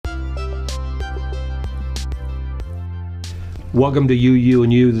Welcome to You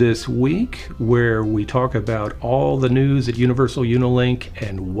and You this week, where we talk about all the news at Universal Unilink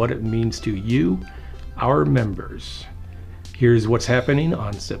and what it means to you, our members. Here's what's happening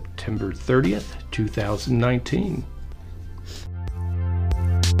on September 30th, 2019.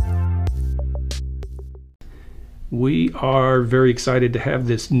 We are very excited to have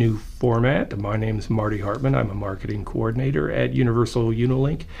this new format. My name is Marty Hartman. I'm a marketing coordinator at Universal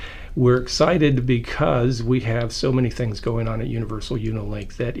Unilink. We're excited because we have so many things going on at Universal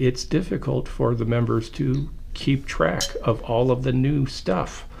Unilink that it's difficult for the members to keep track of all of the new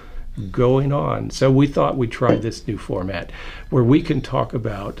stuff going on. So we thought we'd try this new format where we can talk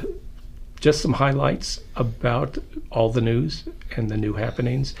about just some highlights about all the news and the new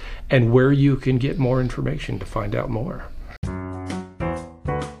happenings and where you can get more information to find out more.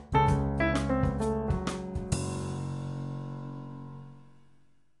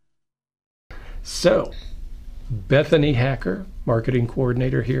 So, Bethany Hacker, marketing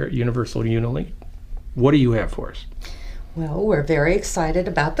coordinator here at Universal Unilink, what do you have for us? Well, we're very excited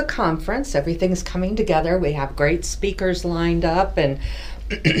about the conference. Everything's coming together. We have great speakers lined up, and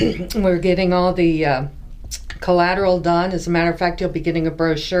we're getting all the collateral done. As a matter of fact, you'll be getting a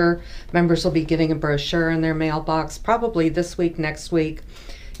brochure. Members will be getting a brochure in their mailbox probably this week, next week.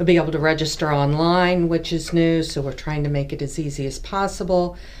 You'll be able to register online, which is new, so we're trying to make it as easy as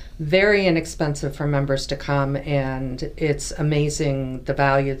possible. Very inexpensive for members to come, and it's amazing the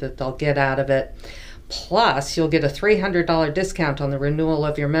value that they'll get out of it. Plus, you'll get a $300 discount on the renewal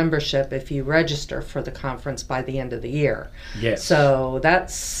of your membership if you register for the conference by the end of the year. Yes. So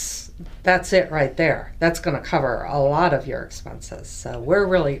that's it right there. That's going to cover a lot of your expenses. So we're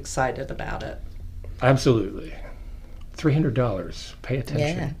really excited about it. Absolutely. $300. Pay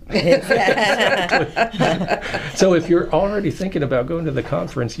attention. Yeah. So if you're already thinking about going to the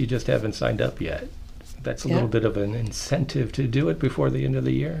conference, you just haven't signed up yet. That's a little bit of an incentive to do it before the end of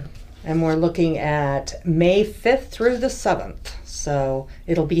the year. And we're looking at May 5th through the 7th. So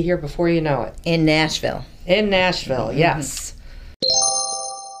it'll be here before you know it. In Nashville. In Nashville, yes.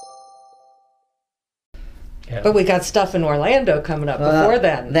 Yeah. But we got stuff in Orlando coming up before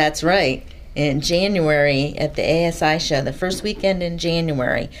then. That's right. In January at the ASI show, the first weekend in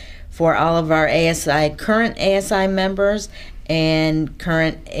January, for all of our current ASI members and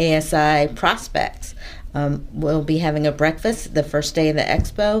current ASI prospects. We'll be having a breakfast the first day of the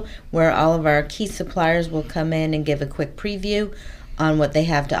expo where all of our key suppliers will come in and give a quick preview on what they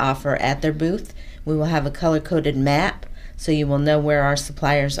have to offer at their booth. We will have a color-coded map so you will know where our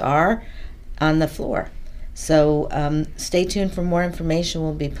suppliers are on the floor. So stay tuned for more information.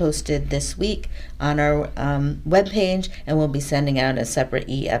 Will be posted this week on our webpage, and we'll be sending out a separate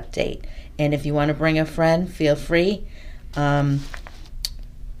e-update. And if you want to bring a friend, feel free. Friends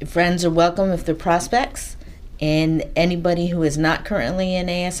are welcome if they're prospects, and anybody who is not currently an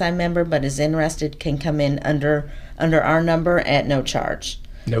ASI member but is interested can come in under our number at no charge.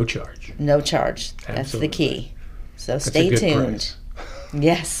 No charge. No charge. Absolutely. That's the key. So That's stay a good tuned. price.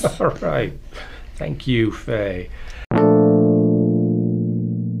 Yes. All right. Thank you, Faye.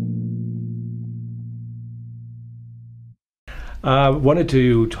 Wanted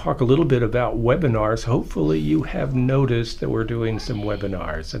to talk a little bit about webinars. Hopefully you have noticed that we're doing some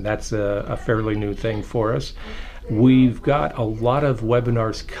webinars, and that's a fairly new thing for us. We've got a lot of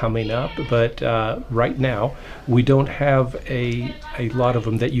webinars coming up, but right now we don't have a lot of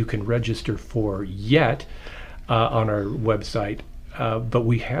them that you can register for yet on our website. But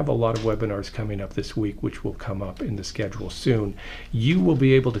we have a lot of webinars coming up this week, which will come up in the schedule soon. You will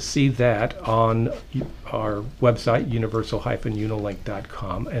be able to see that on our website,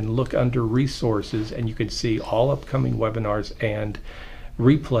 universal-unilink.com, and look under resources, and you can see all upcoming webinars and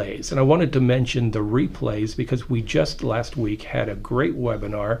replays. And I wanted to mention the replays because we just last week had a great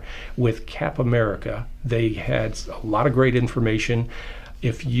webinar with Cap America. They had a lot of great information.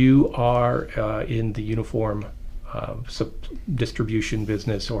 If you are in the uniform distribution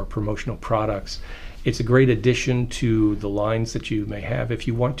business or promotional products, it's a great addition to the lines that you may have. If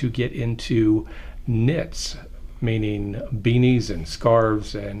you want to get into knits, meaning beanies and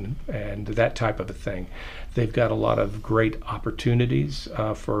scarves and that type of a thing, they've got a lot of great opportunities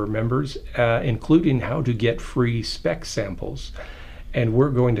for members, including how to get free spec samples. And we're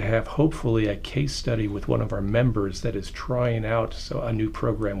going to have hopefully a case study with one of our members that is trying out a new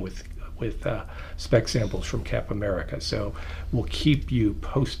program with spec samples from Cap America. So we'll keep you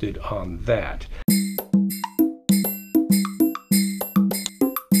posted on that.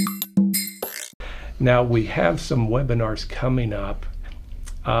 Now we have some webinars coming up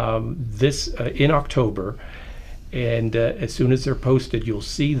in October, and as soon as they're posted, you'll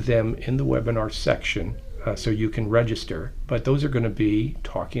see them in the webinar section so you can register. But those are going to be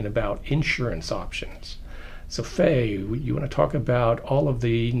talking about insurance options. So Faye, you want to talk about all of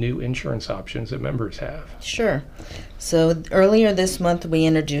the new insurance options that members have? Sure. So earlier this month we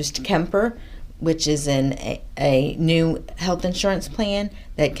introduced Kemper, which is a new health insurance plan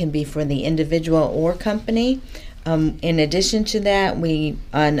that can be for the individual or company. In addition to that, we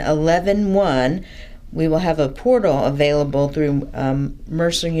on 11/1 we will have a portal available through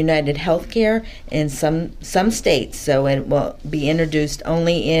Mercer United Healthcare in some states. So it will be introduced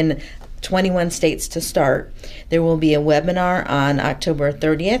only in 21 states to start. There will be a webinar on October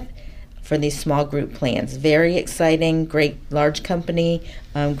 30th for these small group plans. Very exciting, great large company,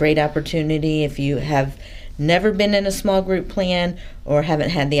 great opportunity if you have never been in a small group plan or haven't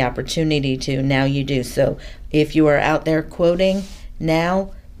had the opportunity to. Now you do. So if you are out there quoting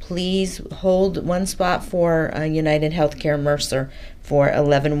now, please hold one spot for United Healthcare Mercer for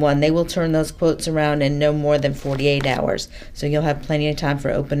 11/1. They will turn those quotes around in no more than 48 hours, so you'll have plenty of time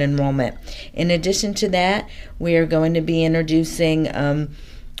for open enrollment. In addition to that, we are going to be introducing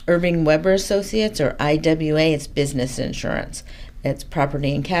Irving Weber Associates, or IWA. It's business insurance. It's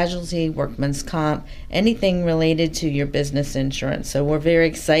property and casualty, workman's comp, anything related to your business insurance. So we're very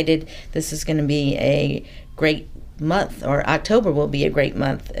excited. This is going to be a great month, or October will be a great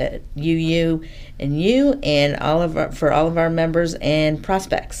month at UU and for all of our members and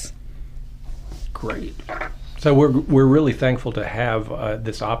prospects. Great. So we're really thankful to have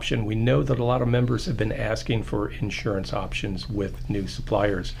this option. We know that a lot of members have been asking for insurance options with new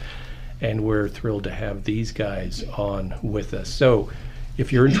suppliers, and we're thrilled to have these guys on with us. So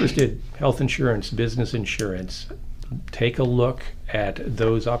if you're interested, health insurance, business insurance, take a look at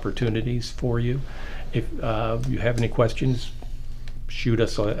those opportunities for you. If you have any questions, shoot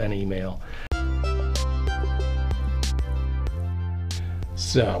us an email.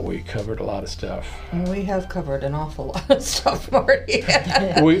 So we covered a lot of stuff. We have covered an awful lot of stuff, Marty.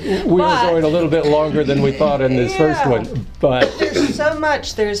 we were going a little bit longer than we thought in this first one, but there's so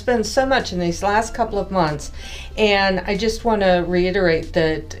much. There's been so much in these last couple of months, and I just want to reiterate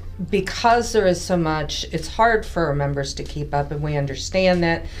that because there is so much, it's hard for our members to keep up, and we understand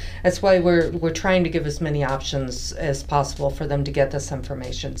that. That's why we're trying to give as many options as possible for them to get this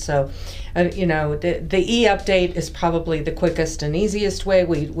information. So, the e-update is probably the quickest and easiest way.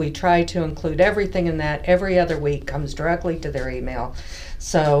 We try to include everything in that. Every other week comes directly to their email.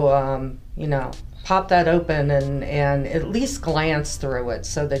 So, pop that open and at least glance through it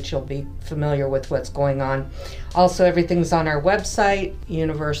so that you'll be familiar with what's going on. Also, everything's on our website,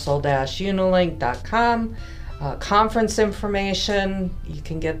 universal-unilink.com. Conference information, you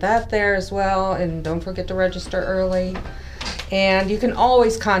can get that there as well, and don't forget to register early. And you can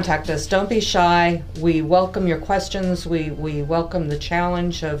always contact us. Don't be shy. We welcome your questions. We welcome the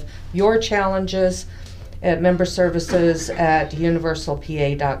challenge of your challenges at member services at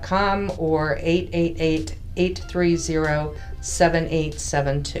universalpa.com or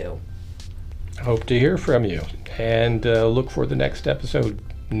 888-830-7872. Hope to hear from you, and look for the next episode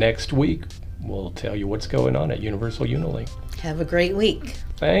next week. We'll tell you what's going on at Universal Unilink. Have a great week.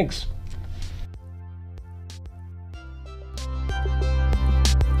 Thanks.